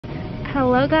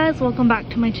Hello guys, welcome back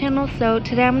to my channel. So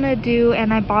today I'm gonna do an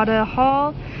Ibotta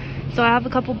haul. So I have a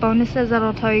couple bonuses that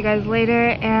I'll tell you guys later,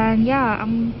 and yeah,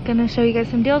 I'm gonna show you guys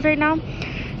some deals right now.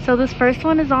 So this first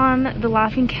one is on the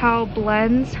Laughing Cow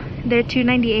blends. They're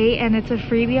 $2.98 and it's a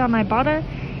freebie on Ibotta,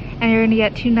 and you're gonna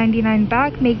get $2.99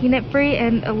 back, making it free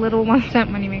and a little 1-cent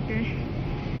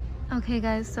moneymaker. Okay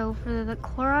guys, so for the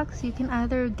Clorox, you can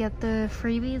either get the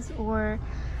freebies or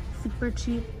super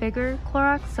cheap bigger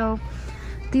Clorox. So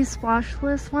these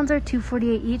splashless ones are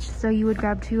 $2.48 each, so you would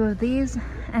grab 2 of these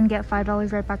and get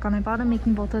 $5 right back on Ibotta,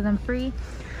 making both of them free.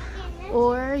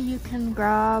 Or you can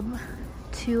grab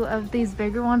 2 of these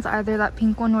bigger ones, either that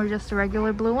pink one or just a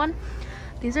regular blue one.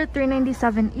 These are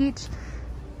 $3.97 each,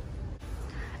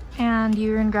 and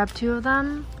you're gonna grab 2 of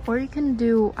them. Or you can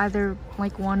do either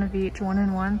like 1 of each, 1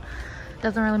 and 1,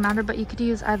 doesn't really matter, but you could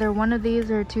use either 1 of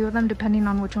these or 2 of them depending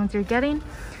on which ones you're getting.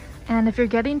 And if you're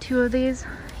getting 2 of these,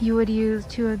 you would use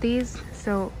 2 of these,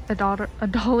 so a dollar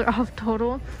off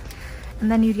total,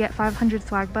 and then you'd get 500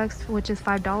 Swagbucks, which is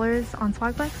 $5 on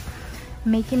Swagbucks,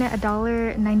 making it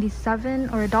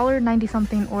 $1.97 or $1.90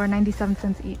 something or 97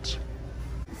 cents each.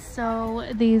 So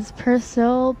these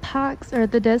Persil packs or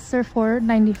the discs are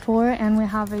 $4.94, and we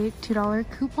have a $2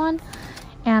 coupon,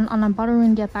 and on Ibotta we're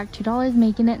gonna get back $2,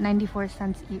 making it 94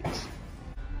 cents each.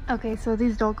 Okay, so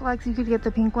these Dolcolax, you could get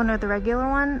the pink one or the regular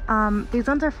one. These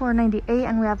ones are $4.98,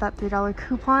 and we have that $3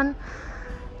 coupon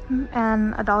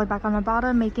and a $1 back on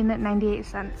Ibotta, making it 98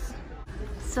 cents.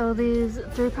 So these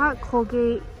 3-pack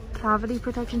Colgate cavity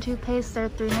protection toothpaste, they're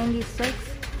 $3.96,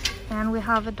 and we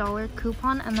have a $1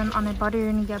 coupon, and then on Ibotta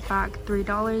you're gonna get back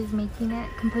 $3, making it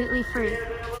completely free.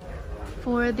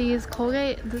 For these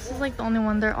Colgate, this is like the only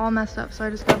one, they're all messed up, so I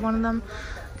just grabbed one of them.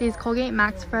 These Colgate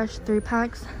Max Fresh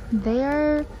 3-packs, they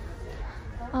are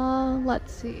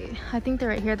let's see, I think they're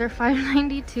right here, they're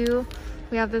 $5.92.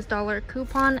 we have this $1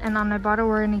 coupon, and on Ibotta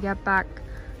we're gonna get back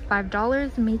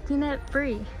 $5, making it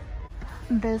free.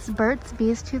 This Burt's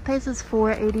Bees toothpaste is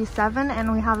 $4.87,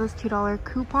 and we have this $2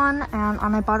 coupon, and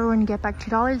on Ibotta we're gonna get back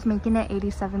 $2, making it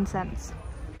 87 cents.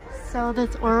 So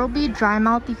this Oral-B dry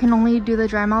mouth, you can only do the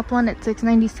dry mouth one, it's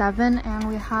 $6.97, and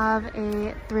we have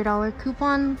a $3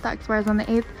 coupon that expires on the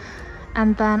 8th,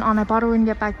 and then on Ibotta we're gonna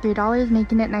get back $3,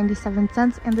 making it 97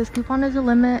 cents, and this coupon is a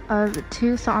limit of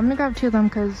 2, so I'm gonna grab 2 of them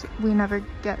because we never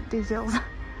get these deals.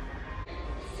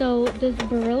 So this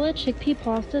Barilla chickpea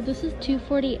pasta, this is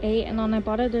 $2.48, and on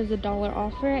Ibotta there's a $1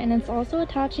 offer, and it's also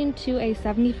attaching to a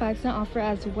 75-cent offer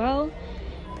as well.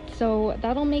 So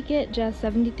that'll make it just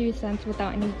 73 cents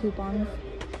without any coupons.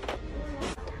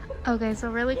 Okay, so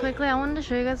really quickly I wanted to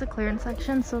show you guys the clearance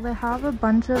section. So they have a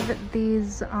bunch of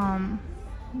these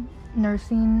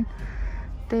nursing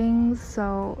things,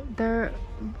 so they're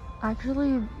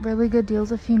actually really good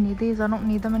deals if you need these. I don't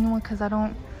need them anymore because I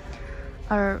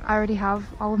already have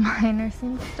all of my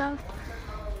nursing stuff.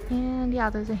 And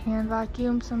yeah, there's a hand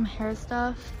vacuum, some hair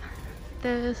stuff,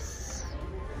 this,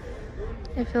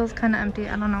 it feels kind of empty,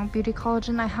 I don't know, beauty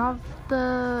collagen. I have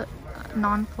the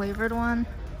non-flavored one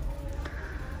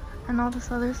and all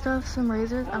this other stuff, some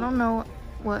razors. I don't know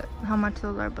how much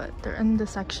those are, but they're in the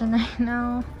section right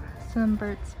now. Some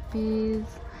Burt's Bees,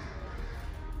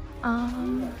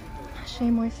 Shea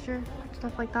Moisture,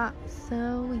 stuff like that.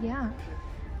 So yeah.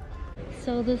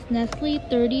 So this Nestle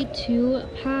 32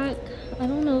 pack, I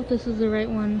don't know if this is the right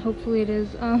one, hopefully it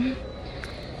is.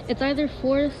 It's either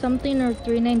 4 something or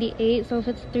 $3.98, so if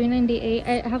it's $3.98,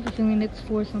 I have a feeling it's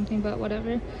 4 something, but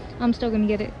whatever, I'm still gonna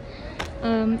get it.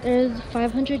 There's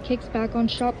 500 kicks back on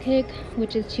Shopkick,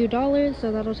 which is $2,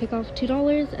 so that'll take off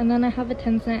 $2, and then I have a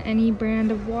 10-cent any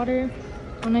brand of water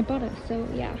on Ibotta, so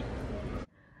yeah.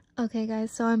 Okay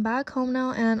guys, so I'm back home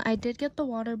now, and I did get the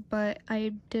water, but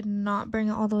I did not bring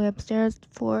it all the way upstairs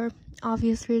for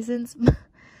obvious reasons.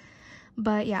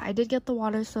 But yeah, I did get the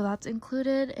water, so that's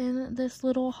included in this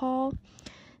little haul.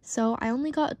 So I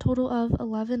only got a total of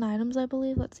 11 items, I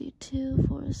believe. Let's see, 2,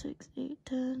 4, 6, 8,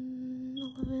 10,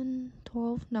 11,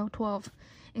 12. No, 12,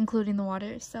 including the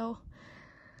water. So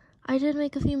I did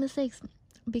make a few mistakes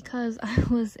because I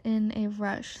was in a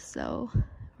rush. So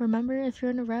remember, if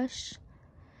you're in a rush,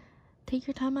 take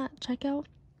your time at checkout,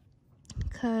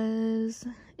 because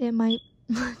it might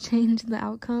change the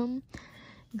outcome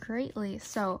greatly.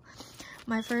 So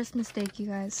my first mistake, you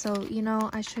guys, so you know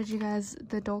I showed you guys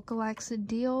the Dolcolax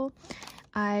deal,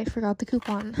 I forgot the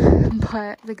coupon.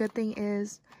 But the good thing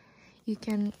is you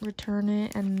can return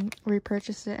it and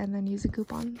repurchase it and then use a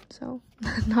coupon, so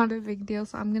not a big deal.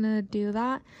 So I'm gonna do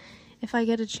that if I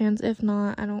get a chance. If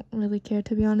not, I don't really care,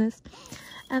 to be honest.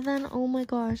 And then, oh my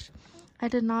gosh, I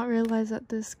did not realize that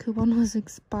this coupon was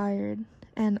expired,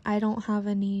 and I don't have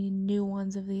any new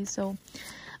ones of these, so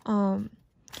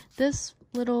This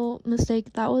little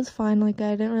mistake, that was fine. Like,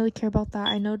 I didn't really care about that.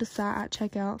 I noticed that at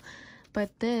checkout.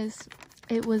 But this,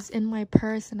 it was in my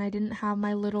purse and I didn't have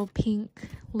my little pink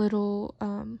little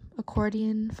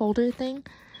accordion folder thing.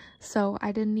 So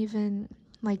I didn't even,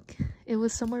 like, it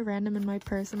was somewhere random in my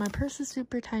purse. And my purse is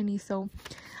super tiny, so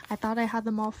I thought I had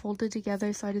them all folded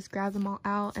together. So I just grabbed them all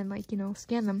out and, like, you know,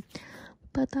 scanned them.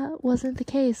 But that wasn't the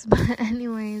case. But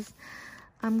anyways,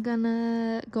 I'm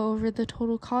gonna go over the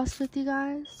total cost with you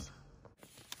guys.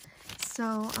 So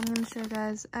I'm gonna show you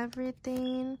guys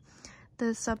everything.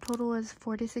 The subtotal was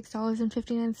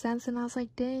 $46.59, and I was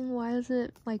like, dang, why is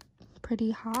it like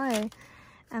pretty high?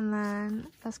 And then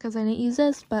that's because I didn't use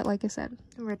this, but like I said,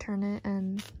 return it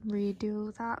and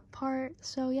redo that part.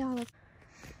 So yeah,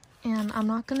 and I'm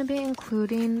not gonna be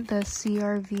including the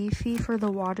CRV fee for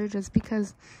the water just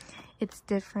because it's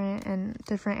different in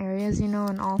different areas, you know,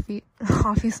 and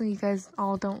obviously you guys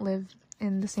all don't live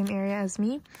in the same area as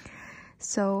me.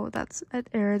 So that's an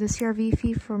error. The CRV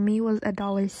fee for me was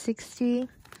 $1.60.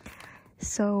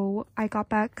 So I got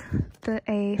back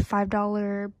a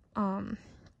 $5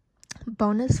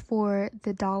 bonus for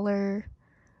the dollar,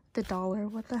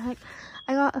 what the heck?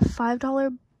 I got a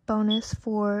 $5 bonus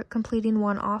for completing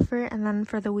one offer, and then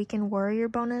for the Weekend Warrior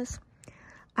bonus,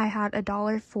 I had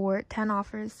 $1 for 10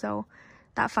 offers. So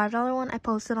that $5 one I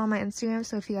posted on my Instagram,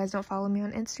 so if you guys don't follow me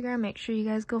on Instagram, make sure you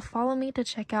guys go follow me to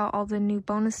check out all the new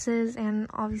bonuses and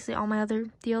obviously all my other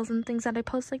deals and things that I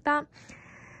post like that.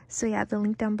 So yeah, the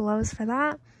link down below is for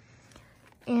that.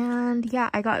 And yeah,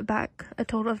 I got back a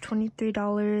total of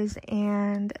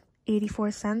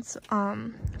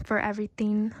 $23.84 for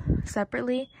everything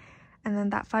separately, and then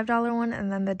that $5 one and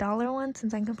then the dollar one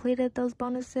since I completed those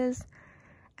bonuses.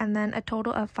 And then a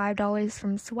total of $5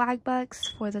 from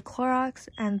Swagbucks for the Clorox,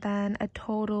 and then a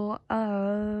total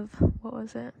of, what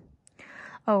was it?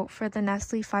 Oh, for the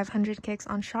Nestle 500 kicks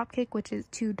on Shopkick, which is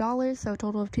 $2, so a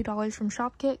total of $2 from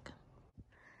Shopkick.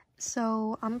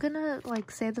 So I'm gonna like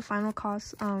say the final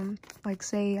cost, like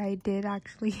say I did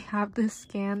actually have this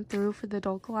scan through for the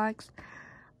Clorox,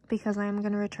 because I am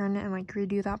gonna return it and like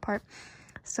redo that part.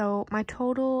 So my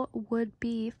total would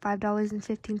be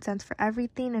 $5.15 for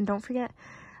everything, and don't forget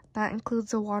that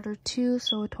includes the water too,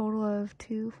 so a total of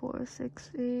 2, 4,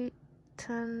 6, 8,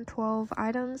 10, 12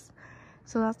 items.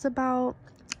 So that's about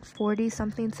 40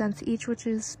 something cents each, which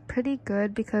is pretty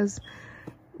good because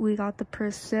we got the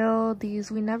Persil,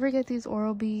 these, we never get these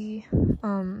Oral-B,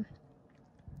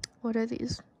 what are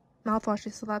these?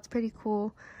 Mouthwashes, so that's pretty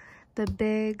cool. The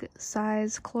big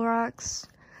size Clorox.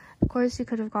 Of course, you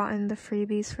could have gotten the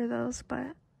freebies for those, but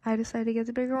I decided to get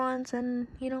the bigger ones and,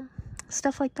 you know,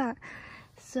 stuff like that.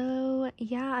 So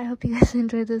yeah, I hope you guys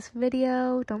enjoyed this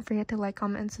video. Don't forget to like,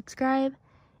 comment, and subscribe.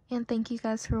 And thank you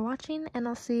guys for watching, and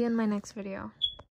I'll see you in my next video.